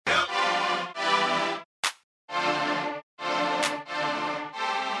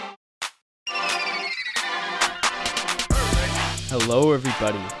Hello,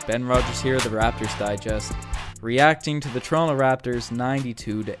 everybody. Ben Rogers here, the Raptors Digest, reacting to the Toronto Raptors'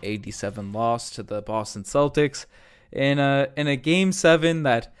 92-87 loss to the Boston Celtics in a Game 7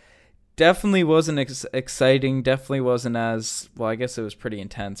 that definitely wasn't exciting, definitely wasn't as, well, I guess it was pretty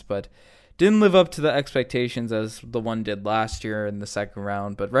intense, but didn't live up to the expectations as the one did last year in the second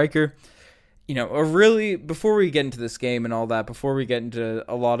round. But Riker, before we get into this game and all that, before we get into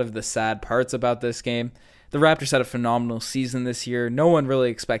a lot of the sad parts about this game, the Raptors had a phenomenal season this year. No one really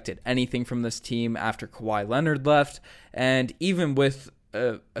expected anything from this team after Kawhi Leonard left. And even with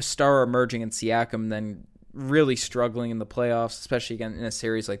a star emerging in Siakam, then really struggling in the playoffs, especially again in a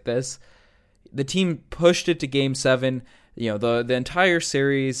series like this, the team pushed it to Game 7. The entire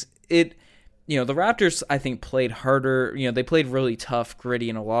series, the Raptors, I think, played harder. They played really tough, gritty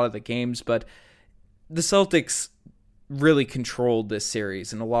in a lot of the games, but the Celtics really controlled this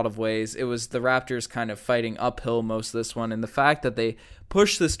series in a lot of ways. It was the Raptors kind of fighting uphill most of this one, and the fact that they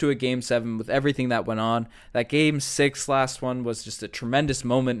pushed this to a Game 7 with everything that went on. That Game 6 last one was just a tremendous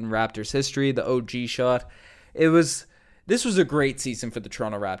moment in Raptors history, the OG shot. This was a great season for the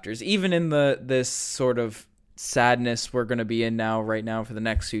Toronto Raptors, even in this sort of sadness we're going to be in right now for the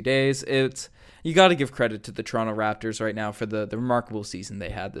next few days. You got to give credit to the Toronto Raptors right now for the remarkable season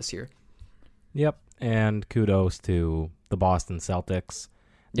they had this year. Yep, and kudos to the Boston Celtics.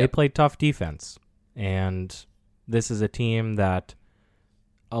 They Yep. played tough defense, and this is a team that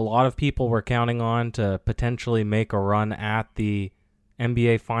a lot of people were counting on to potentially make a run at the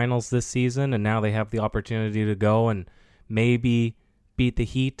NBA Finals this season, and now they have the opportunity to go and maybe beat the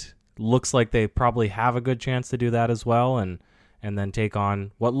Heat. Looks like they probably have a good chance to do that as well, and then take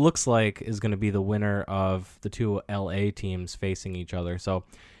on what looks like is going to be the winner of the two LA teams facing each other. So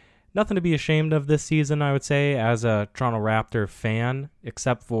nothing to be ashamed of this season, I would say, as a Toronto Raptor fan,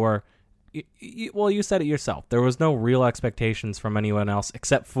 except for, well, you said it yourself. There was no real expectations from anyone else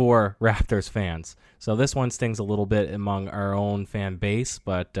except for Raptors fans. So this one stings a little bit among our own fan base,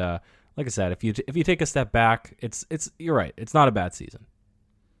 but like I said, if you take a step back, you're right. It's not a bad season.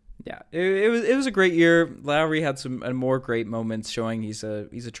 Yeah, it was a great year. Lowry had some more great moments, showing he's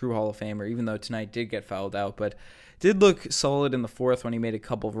a true Hall of Famer, even though tonight did get fouled out, but did look solid in the fourth when he made a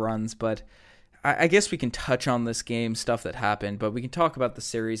couple of runs. But I guess we can touch on this game, stuff that happened, but we can talk about the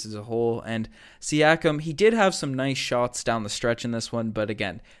series as a whole. And Siakam, he did have some nice shots down the stretch in this one, but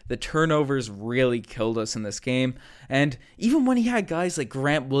again, the turnovers really killed us in this game. And even when he had guys like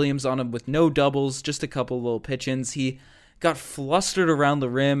Grant Williams on him with no doubles, just a couple little pitch-ins, he got flustered around the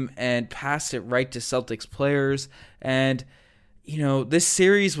rim and passed it right to Celtics players. And this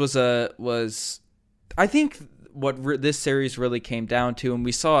series was I think what this series really came down to, and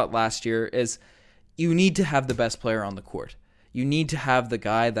we saw it last year, is you need to have the best player on the court. You need to have the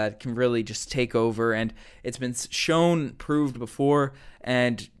guy that can really just take over, and it's been proved before,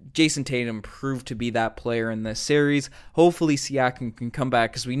 and Jason Tatum proved to be that player in this series. Hopefully Siakam can come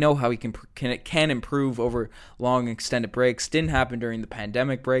back, because we know how he can improve over long extended breaks. Didn't happen during the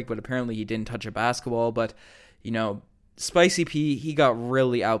pandemic break, but apparently he didn't touch a basketball. But Spicy P, he got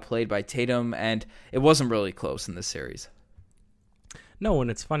really outplayed by Tatum, and it wasn't really close in this series. No, and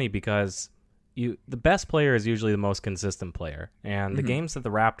it's funny because the best player is usually the most consistent player. And the games that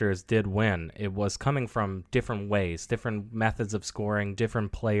the Raptors did win, it was coming from different ways, different methods of scoring,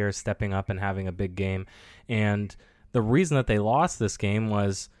 different players stepping up and having a big game. And the reason that they lost this game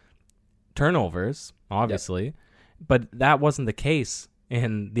was turnovers, obviously, Yep. But that wasn't the case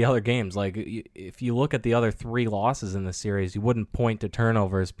in the other games. Like, if you look at the other three losses in the series, you wouldn't point to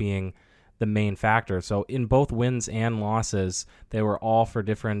turnovers being the main factor. So in both wins and losses, they were all for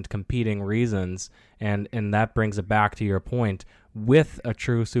different competing reasons, and that brings it back to your point. With a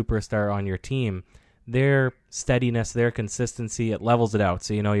true superstar on your team, their steadiness, their consistency, it levels it out.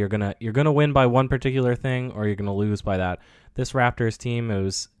 So you're gonna win by one particular thing, or you're gonna lose by that. This Raptors team,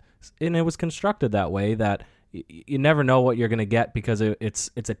 it was constructed that way, that you never know what you're going to get, because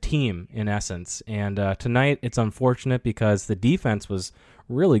it's a team in essence. And tonight it's unfortunate because the defense was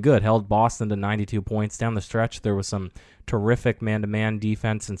really good, held Boston to 92 points down the stretch. There was some terrific man-to-man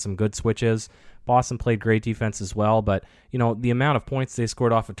defense and some good switches. Boston played great defense as well, but the amount of points they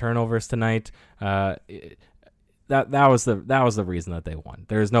scored off of turnovers tonight, that was the reason that they won.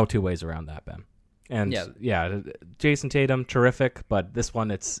 There's no two ways around that, Ben. And yeah, Jason Tatum, terrific, but this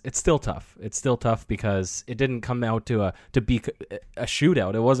one, it's still tough. It's still tough because it didn't come out to be a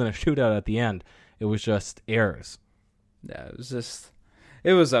shootout. It wasn't a shootout at the end. It was just errors. Yeah,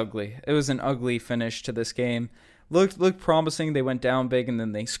 it was ugly. It was an ugly finish to this game. Looked promising. They went down big and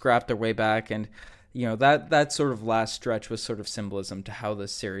then they scrapped their way back. And that sort of last stretch was sort of symbolism to how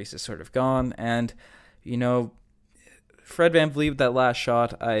this series has sort of gone. And Fred VanVleet with that last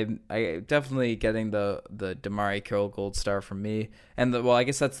shot, I definitely getting the DeMarre Carroll gold star from me. And I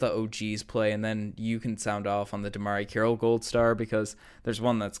guess that's the OG's play, and then you can sound off on the DeMarre Carroll gold star because there's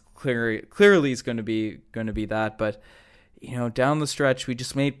one that's clearly is going to be that. But down the stretch, we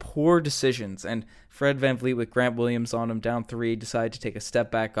just made poor decisions, and Fred VanVleet with Grant Williams on him down 3 decided to take a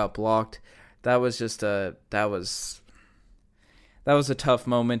step back, got blocked. That was just that was a tough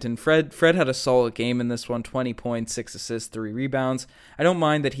moment, and Fred had a solid game in this one, 20 points, 6 assists, 3 rebounds. I don't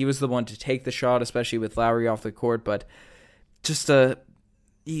mind that he was the one to take the shot, especially with Lowry off the court, but just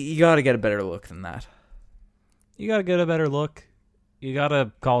you got to get a better look than that. You got to get a better look. You got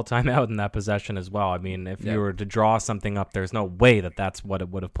to call a timeout in that possession as well. I mean, if you were to draw something up, there's no way that that's what it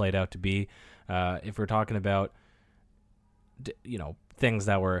would have played out to be. If we're talking about, things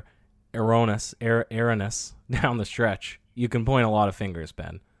that were erroneous down the stretch, you can point a lot of fingers,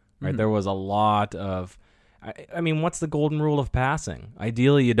 Ben. Right? Mm-hmm. There was a lot of, I mean, what's the golden rule of passing?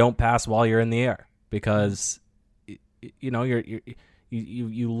 Ideally, you don't pass while you're in the air because,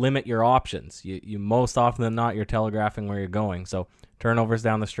 you limit your options. You most often than not, you're telegraphing where you're going. So turnovers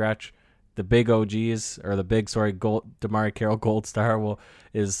down the stretch, the big OGs or the big DeMarre Carroll gold star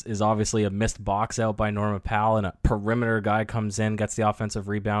is obviously a missed box out by Norman Powell, and a perimeter guy comes in, gets the offensive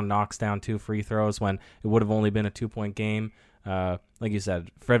rebound, knocks down 2 free throws when it would have only been a 2-point game. Like you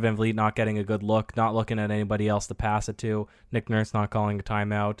said, Fred VanVleet not getting a good look, not looking at anybody else to pass it to, Nick Nurse not calling a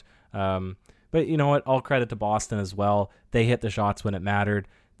timeout. But you know what? All credit to Boston as well. They hit the shots when it mattered.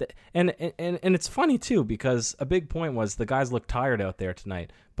 And it's funny, too, because a big point was the guys looked tired out there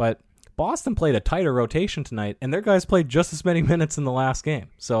tonight. But Boston played a tighter rotation tonight, and their guys played just as many minutes in the last game.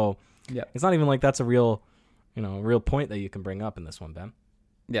 So It's not even like that's a real point that you can bring up in this one, Ben.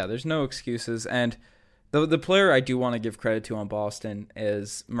 Yeah, there's no excuses. And the player I do want to give credit to on Boston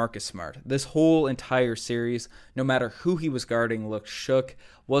is Marcus Smart. This whole entire series, no matter who he was guarding, looked shook,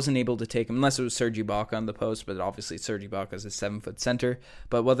 wasn't able to take him, unless it was Serge Ibaka on the post, but obviously Serge Ibaka is a 7-foot center.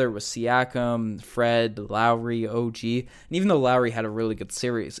 But whether it was Siakam, Fred, Lowry, OG, and even though Lowry had a really good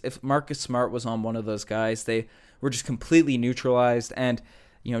series, if Marcus Smart was on one of those guys, they were just completely neutralized. And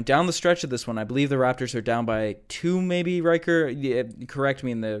down the stretch of this one, I believe the Raptors are down by 2, maybe, Riker. Yeah, correct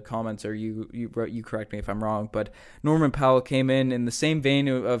me in the comments, or you correct me if I'm wrong. But Norman Powell came in the same vein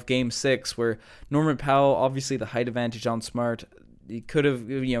of Game 6, where Norman Powell, obviously the height advantage on Smart, he could have,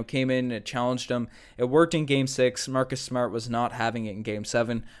 came in and challenged him. It worked in Game 6. Marcus Smart was not having it in Game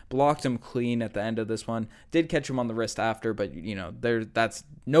 7. Blocked him clean at the end of this one. Did catch him on the wrist after, but, that's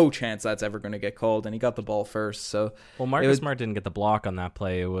no chance that's ever going to get called, and he got the ball first. So, Marcus Smart didn't get the block on that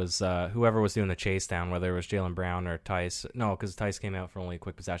play. It was whoever was doing the chase down, whether it was Jaylen Brown or Tice. No, because Tice came out for only a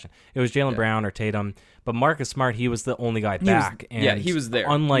quick possession. It was Jaylen Brown or Tatum. But Marcus Smart, he was the only guy back. He was there.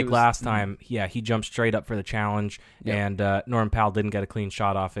 Unlike last time, he jumped straight up for the challenge, and Norman Powell didn't get a clean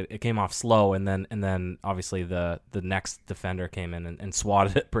shot off it. It came off slow, and then obviously the next defender came in and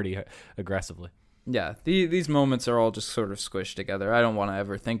swatted it pretty aggressively. Yeah, these moments are all just sort of squished together. I don't want to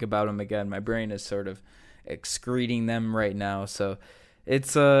ever think about them again. My brain is sort of excreting them right now, so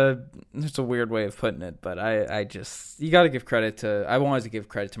it's a weird way of putting it, but you got to give credit to. I wanted to give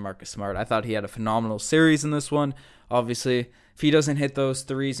credit to Marcus Smart. I thought he had a phenomenal series in this one. Obviously, if he doesn't hit those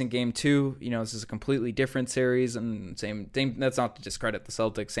threes in Game 2, this is a completely different series. And same. That's not to discredit the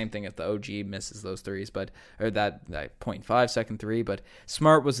Celtics. Same thing if the OG misses those threes, or that 0.5 second three. But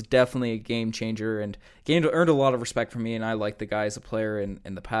Smart was definitely a game changer and earned a lot of respect from me. And I like the guy as a player in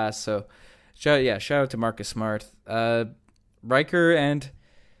the past. So, shout out to Marcus Smart. Riker, and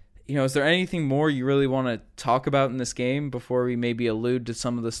is there anything more you really want to talk about in this game before we maybe allude to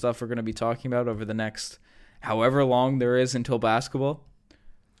some of the stuff we're going to be talking about over the next however long there is until basketball?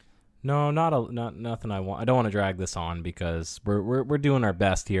 No, not nothing. I don't want to drag this on because we're doing our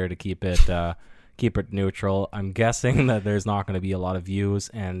best here to keep it neutral. I'm guessing that there's not going to be a lot of views,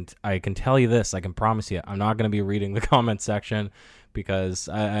 and I can tell you this, I can promise you, I'm not going to be reading the comment section because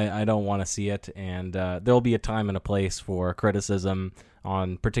I don't want to see it, and there'll be a time and a place for criticism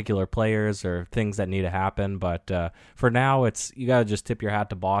on particular players or things that need to happen, but for now, you got to just tip your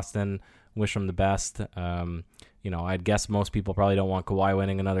hat to Boston, wish them the best. I'd guess most people probably don't want Kawhi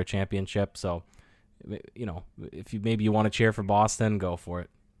winning another championship, so, if you want to cheer for Boston, go for it.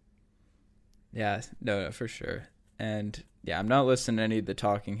 Yeah, no, for sure. And, yeah, I'm not listening to any of the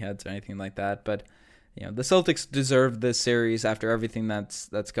talking heads or anything like that, but the Celtics deserved this series after everything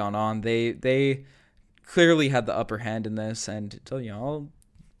that's gone on. They clearly had the upper hand in this, and I'll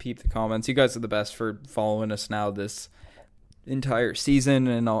peep the comments. You guys are the best for following us now this entire season,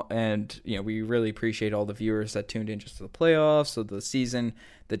 and we really appreciate all the viewers that tuned in just to the playoffs, so the season,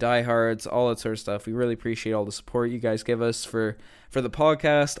 the diehards, all that sort of stuff. We really appreciate all the support you guys give us for the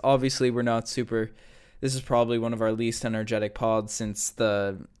podcast. Obviously, we're not super. This is probably one of our least energetic pods since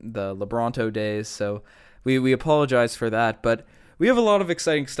the LeBronto days, so we apologize for that, but we have a lot of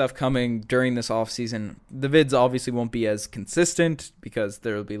exciting stuff coming during this offseason. The vids obviously won't be as consistent because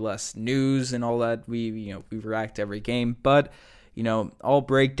there will be less news and all that. We react to every game, but all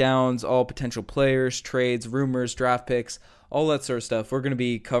breakdowns, all potential players, trades, rumors, draft picks, all that sort of stuff. We're going to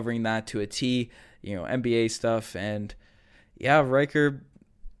be covering that to a T, NBA stuff, and yeah, Riker,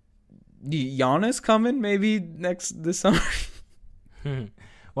 Giannis coming maybe this summer.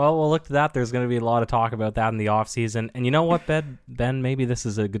 Well, we'll look to that. There's going to be a lot of talk about that in the offseason. And you know what, Ben? Maybe this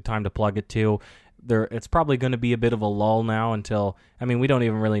is a good time to plug it too. It's probably going to be a bit of a lull now until, we don't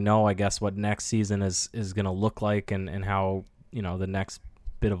even really know, I guess, what next season is going to look like and how, the next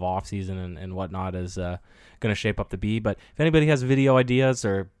bit of offseason and whatnot is going to shape up to be. But if anybody has video ideas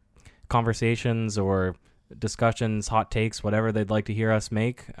or conversations or discussions, hot takes, whatever they'd like to hear us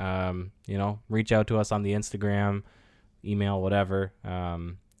make, reach out to us on the Instagram, email, whatever,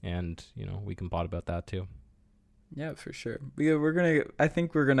 and we can bot about that too. Yeah, for sure. I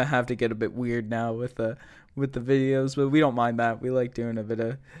think we're gonna have to get a bit weird now with the videos, but we don't mind that. We like doing a bit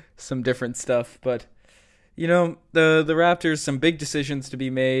of some different stuff. But the Raptors, some big decisions to be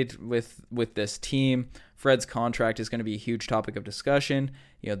made with this team. Fred's contract is going to be a huge topic of discussion.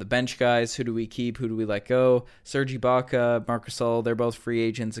 The bench guys, who do we keep? Who do we let go? Serge Ibaka, Marc Gasol, they're both free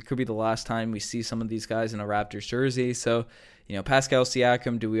agents. It could be the last time we see some of these guys in a Raptors jersey. So, Pascal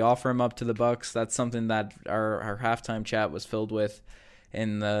Siakam, do we offer him up to the Bucks? That's something that our halftime chat was filled with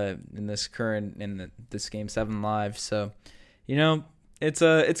in this Game 7 live. So,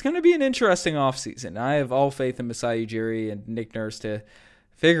 it's going to be an interesting offseason. I have all faith in Masai Ujiri and Nick Nurse to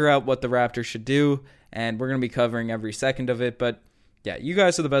figure out what the Raptors should do, and we're going to be covering every second of it. But yeah, you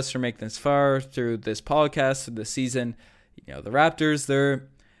guys are the best for making this far through this podcast, through the season. The Raptors,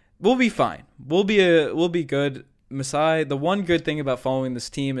 we'll be fine. We'll be good. Masai, the one good thing about following this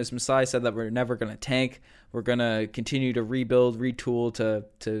team is Masai said that we're never going to tank. We're going to continue to rebuild, retool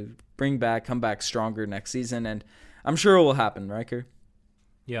to come back stronger next season, and I'm sure it will happen, Riker.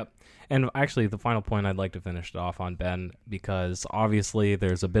 Yep. And actually, the final point I'd like to finish it off on, Ben, because obviously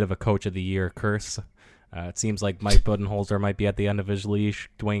there's a bit of a Coach of the Year curse. It seems like Mike Budenholzer might be at the end of his leash,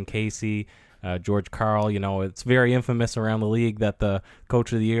 Dwayne Casey, George Karl. It's very infamous around the league that the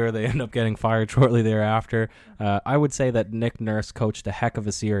Coach of the Year, they end up getting fired shortly thereafter. I would say that Nick Nurse coached a heck of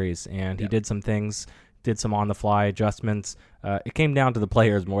a series, and he did some things, did some on-the-fly adjustments. It came down to the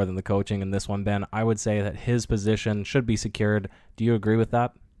players more than the coaching in this one, Ben. I would say that his position should be secured. Do you agree with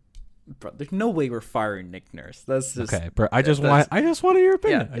that? Bro, there's no way we're firing Nick Nurse. That's just okay, bro. I just want your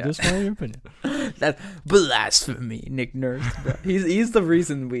opinion. Yeah. I just want your opinion. That's blasphemy, Nick Nurse. Bro. He's the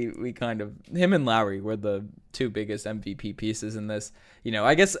reason we kind of, him and Lowry were the two biggest MVP pieces in this.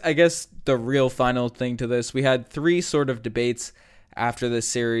 I guess the real final thing to this, we had three sort of debates after this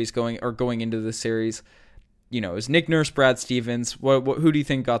series going into the series. It was Nick Nurse, Brad Stevens. Who do you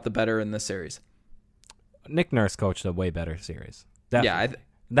think got the better in this series? Nick Nurse coached a way better series. Definitely. Yeah.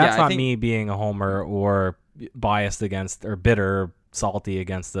 That's not me being a homer or biased against or bitter or salty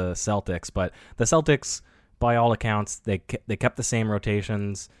against the Celtics, but the Celtics, by all accounts, they kept the same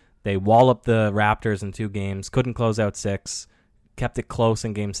rotations. They walloped the Raptors in 2 games, couldn't close out 6, kept it close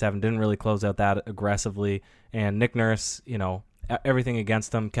in Game 7, didn't really close out that aggressively. And Nick Nurse, everything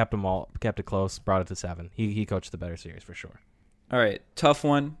against them, kept it close, brought it to 7. He coached the better series for sure. All right, tough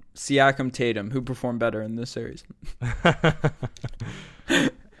one. Siakam, Tatum, who performed better in this series?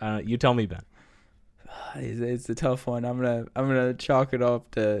 You tell me, Ben. It's a tough one. I'm gonna chalk it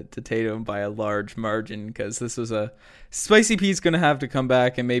up to Tatum by a large margin because this was a Spicy P's gonna have to come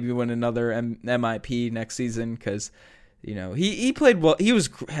back and maybe win another MIP next season because he played well. He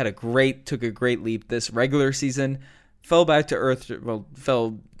took a great leap this regular season. Fell back to earth. Well,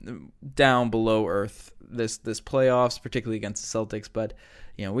 fell down below earth this playoffs, particularly against the Celtics. But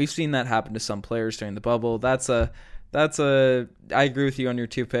we've seen that happen to some players during the bubble. I agree with you on your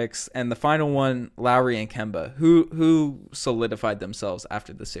 2 picks. And the final one, Lowry and Kemba, who solidified themselves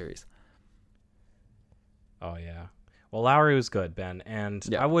after the series. Oh yeah. Well, Lowry was good, Ben, and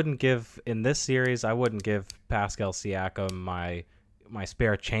yeah. I wouldn't give Pascal Siakam my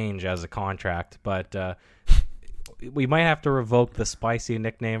spare change as a contract, but we might have to revoke the spicy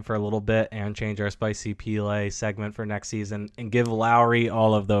nickname for a little bit and change our spicy Pele segment for next season and give Lowry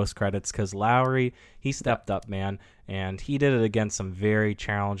all of those credits because Lowry, he stepped up, man, and he did it against some very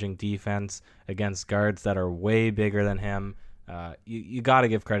challenging defense against guards that are way bigger than him. You got to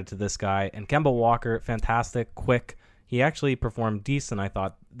give credit to this guy. And Kemba Walker, fantastic, quick. He actually performed decent, I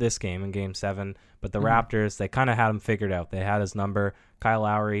thought, this game in Game 7. But the Raptors, they kind of had him figured out. They had his number. Kyle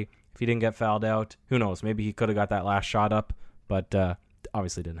Lowry, if he didn't get fouled out, who knows? Maybe he could have got that last shot up. But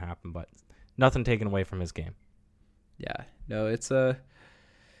obviously didn't happen. But nothing taken away from his game. Yeah, no, it's a...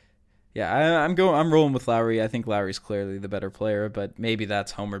 I'm rolling with Lowry. I think Lowry's clearly the better player, but maybe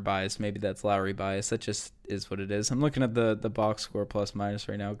that's Homer bias. Maybe that's Lowry bias. That just is what it is. I'm looking at the box score plus minus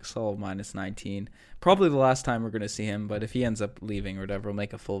right now. Gasol minus 19. Probably the last time we're going to see him, but if he ends up leaving or whatever, we'll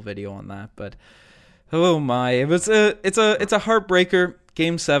make a full video on that. But oh my, it's a heartbreaker.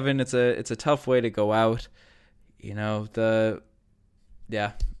 Game 7. It's a tough way to go out. You know, I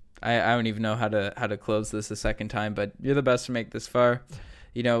don't even know how to close this a second time, but you're the best to make this far.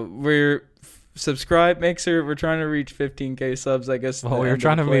 You know, we're subscribe. Make sure we're trying to reach 15K subs, I guess. Well, we were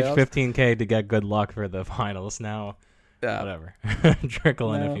trying to reach 15K to get good luck for the finals. Now, whatever.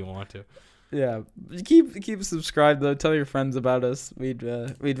 Trickle in if you want to. Yeah, keep subscribed though. Tell your friends about us. We'd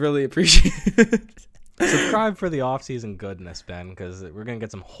really appreciate it. Subscribe for the off-season goodness, Ben, because we're gonna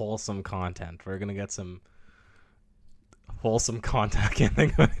get some wholesome content. We're gonna get some wholesome content. I can't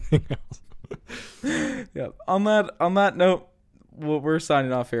think of anything else. Yeah. On that note. We're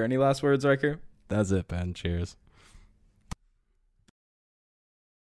signing off here. Any last words, Riker? That's it, Ben. Cheers.